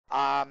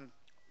Um,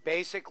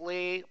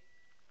 Basically,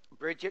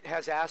 Bridget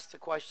has asked a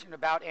question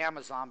about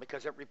Amazon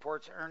because it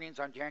reports earnings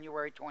on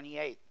January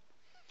 28th.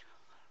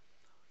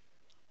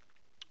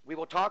 We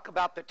will talk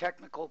about the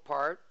technical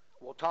part.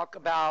 We'll talk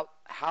about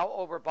how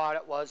overbought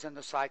it was in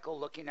the cycle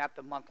looking at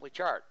the monthly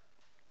chart.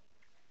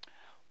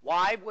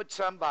 Why would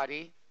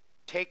somebody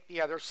take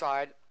the other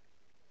side?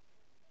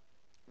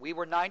 We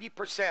were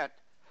 90%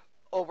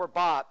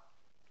 overbought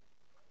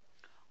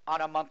on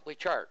a monthly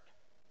chart.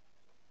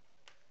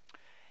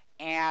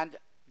 And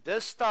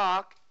this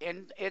stock,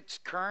 in its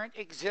current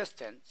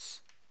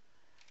existence,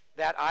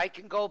 that I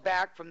can go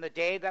back from the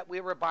day that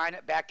we were buying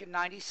it back in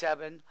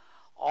 97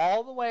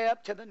 all the way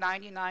up to the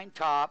 99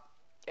 top.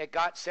 It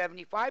got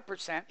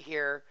 75%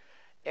 here.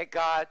 It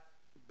got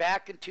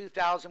back in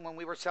 2000 when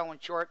we were selling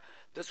short.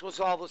 This was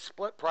all the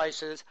split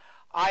prices.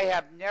 I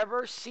have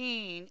never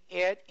seen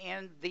it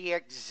in the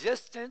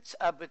existence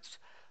of its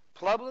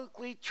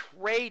publicly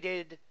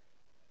traded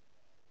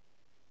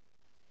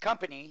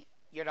company,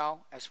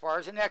 as far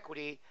as an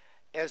equity,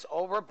 is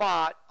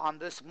overbought on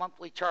this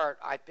monthly chart.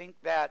 I think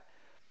that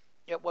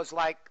it was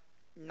like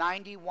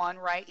 91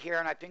 right here,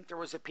 and I think there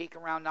was a peak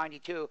around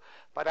 92,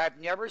 but I've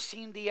never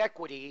seen the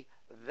equity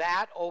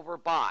that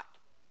overbought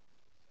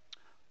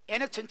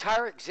in its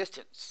entire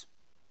existence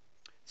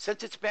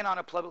since it's been on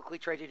a publicly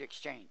traded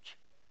exchange.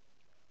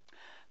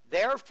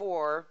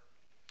 Therefore,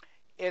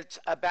 it's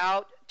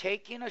about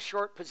taking a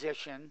short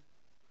position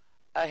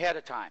ahead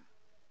of time.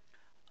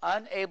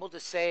 Unable to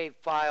save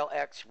file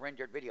X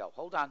rendered video.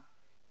 Hold on.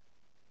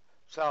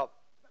 So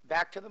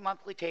back to the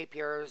monthly tape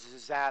here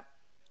is that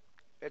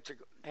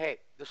hey,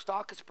 the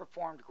stock has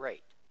performed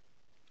great.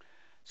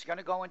 It's going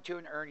to go into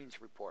an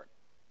earnings report.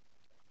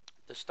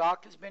 The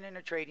stock has been in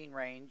a trading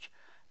range,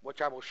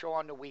 which I will show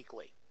on the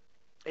weekly.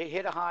 It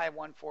hit a high of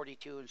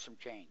 142 and some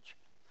change.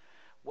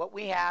 What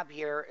we have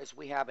here is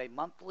we have a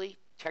monthly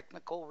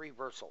technical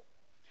reversal.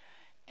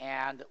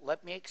 And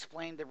let me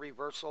explain the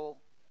reversal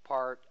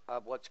part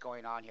of what's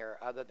going on here,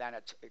 other than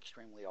it's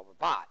extremely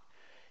overbought,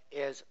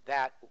 is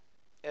that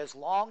as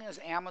long as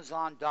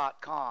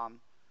Amazon.com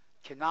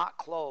cannot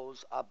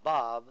close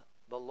above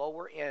the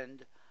lower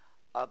end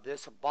of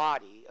this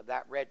body of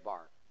that red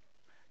bar.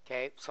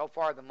 Okay, so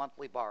far the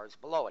monthly bar is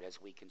below it,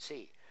 as we can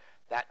see.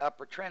 That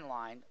upper trend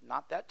line,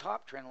 not that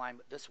top trend line,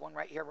 but this one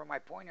right here where my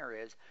pointer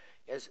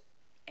is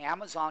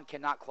Amazon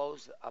cannot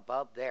close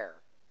above there.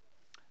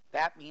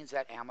 That means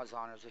that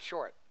Amazon is a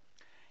short.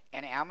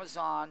 And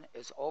Amazon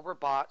is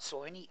overbought,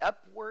 so any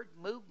upward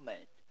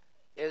movement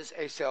is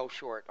a sell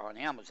short on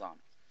Amazon.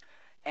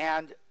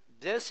 And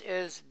this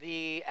is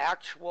the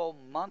actual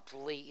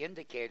monthly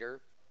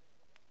indicator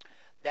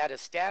that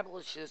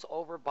establishes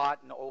overbought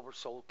and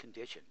oversold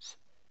conditions.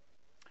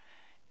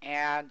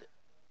 And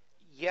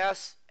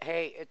yes,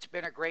 hey, it's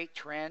been a great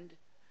trend,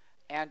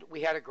 and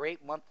we had a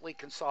great monthly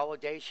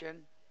consolidation,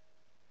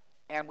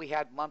 and we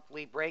had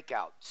monthly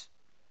breakouts,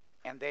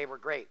 and they were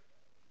great.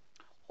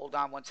 Hold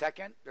on one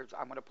second.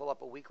 I'm going to pull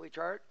up a weekly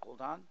chart.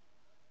 Hold on.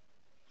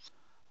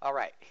 All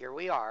right, here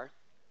we are.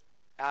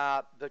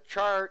 The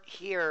chart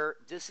here,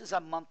 this is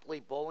a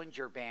monthly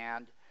Bollinger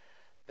Band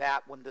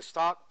that when the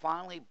stock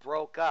finally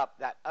broke up,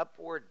 that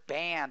upward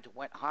band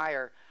went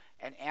higher,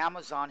 and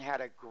Amazon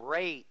had a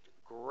great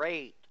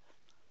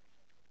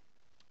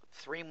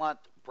 3-month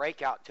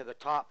breakout to the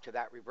top to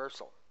that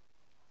reversal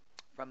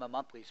from a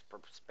monthly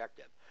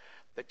perspective.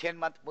 The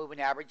 10-month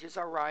moving averages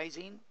are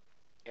rising.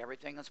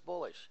 Everything is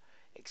bullish,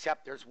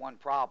 except there's one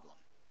problem.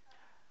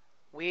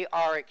 We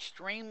are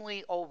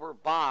extremely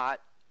overbought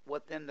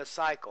within the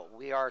cycle.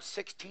 We are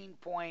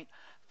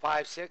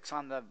 16.56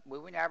 on the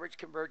moving average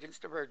convergence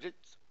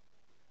divergence.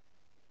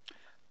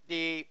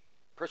 The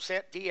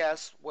percent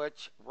DS,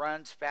 which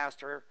runs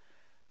faster,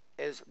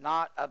 is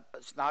not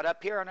it's not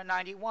up here on a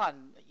 91.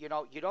 You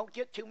don't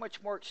get too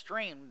much more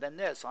extreme than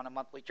this on a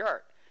monthly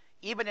chart.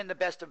 Even in the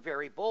best of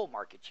very bull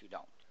markets, you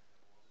don't.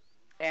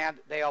 And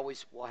they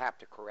always will have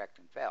to correct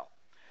and fail.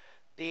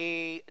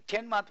 The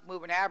 10-month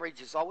moving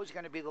average is always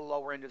going to be the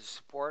lower end of the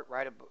support,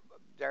 right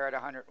there at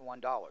 $101.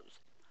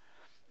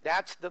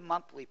 That's the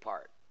monthly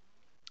part.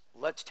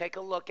 Let's take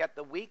a look at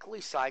the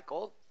weekly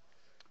cycle,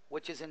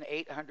 which is an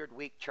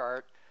 800-week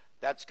chart.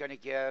 That's going to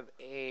give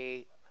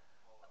a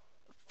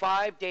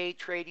 5-day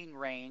trading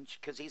range,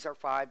 because these are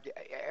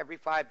every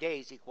 5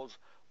 days equals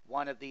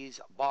one of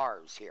these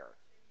bars here.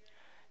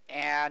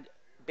 And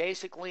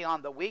basically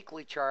on the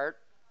weekly chart,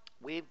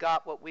 we've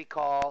got what we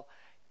call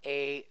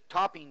a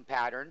topping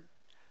pattern.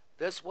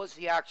 This was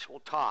the actual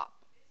top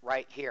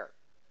right here.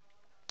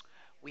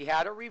 We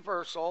had a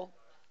reversal,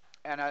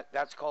 and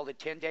that's called a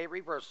 10-day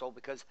reversal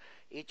because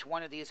each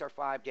one of these are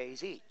 5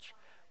 days each.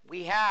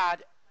 We had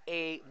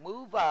a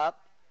move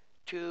up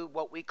to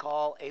what we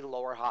call a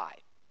lower high.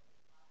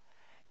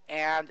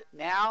 And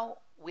now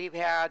we've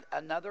had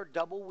another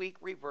double week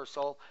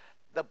reversal.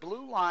 The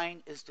blue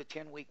line is the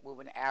 10-week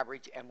moving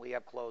average, and we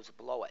have closed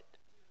below it.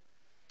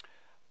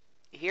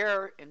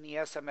 Here in the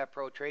SMF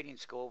Pro Trading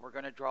School, we're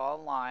going to draw a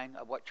line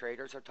of what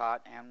traders are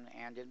taught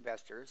and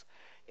investors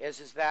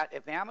is that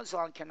if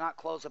Amazon cannot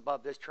close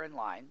above this trend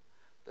line,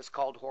 this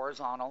called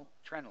horizontal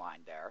trend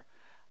line there,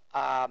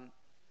 um,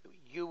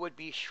 you would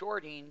be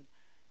shorting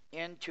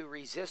into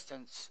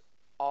resistance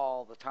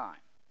all the time.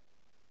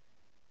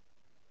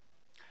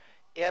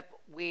 If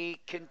we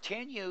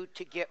continue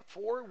to get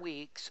 4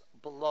 weeks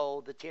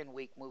below the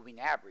 10-week moving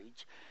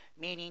average,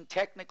 meaning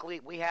technically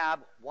we have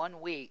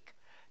 1 week.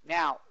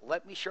 Now,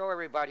 let me show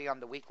everybody on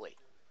the weekly.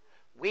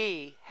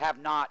 We have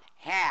not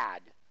had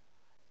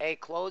a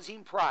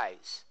closing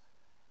price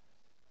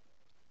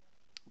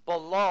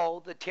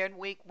below the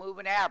 10-week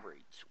moving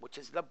average, which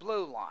is the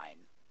blue line.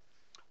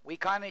 We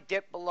kind of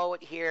dipped below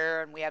it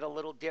here, and we had a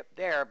little dip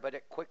there, but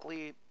it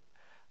quickly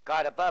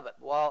got above it.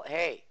 Well,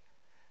 hey,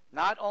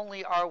 not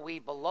only are we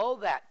below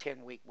that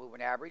 10-week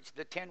moving average,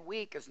 the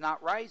 10-week is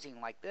not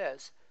rising like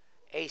this,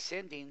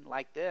 ascending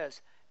like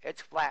this.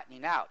 It's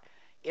flattening out.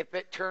 If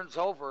it turns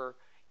over,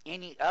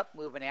 any up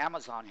move in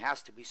Amazon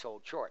has to be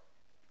sold short.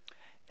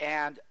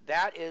 And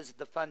that is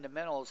the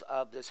fundamentals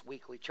of this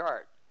weekly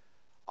chart.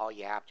 All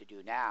you have to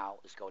do now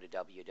is go to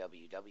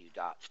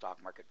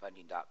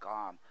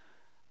www.stockmarketfunding.com,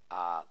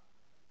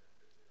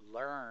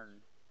 learn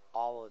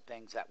all of the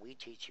things that we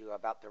teach you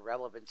about the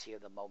relevancy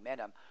of the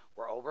momentum.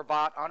 We're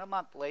overbought on a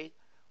monthly.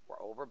 We're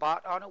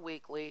overbought on a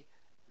weekly.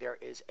 There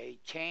is a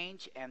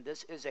change, and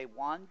this is a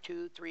 1,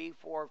 2, 3,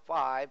 4,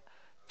 5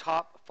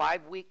 top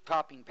 5-week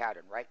topping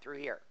pattern right through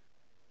here,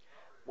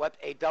 with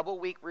a double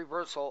week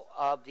reversal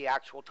of the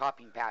actual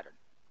topping pattern.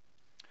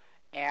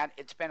 And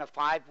it's been a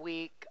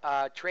 5-week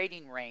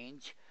trading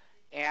range,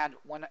 and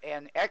when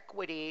an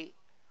equity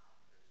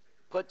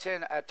puts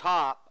in a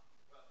top,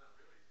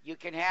 you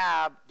can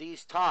have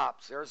these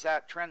tops. There's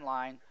that trend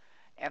line,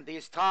 and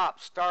these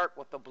tops start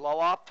with the blow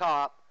off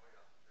top,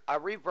 a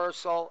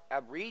reversal,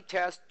 a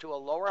retest to a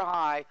lower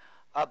high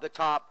of the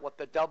top with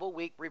the double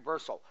week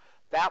reversal.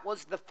 That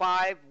was the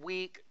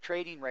 5-week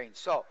trading range.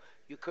 So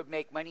you could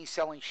make money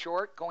selling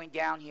short, going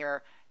down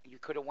here. You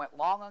could have went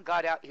long and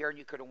got out here, and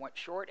you could have went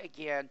short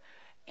again.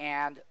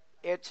 And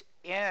it's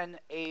in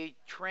a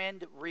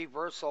trend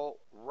reversal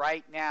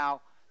right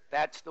now.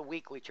 That's the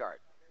weekly chart.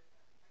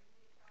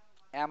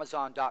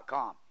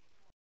 Amazon.com.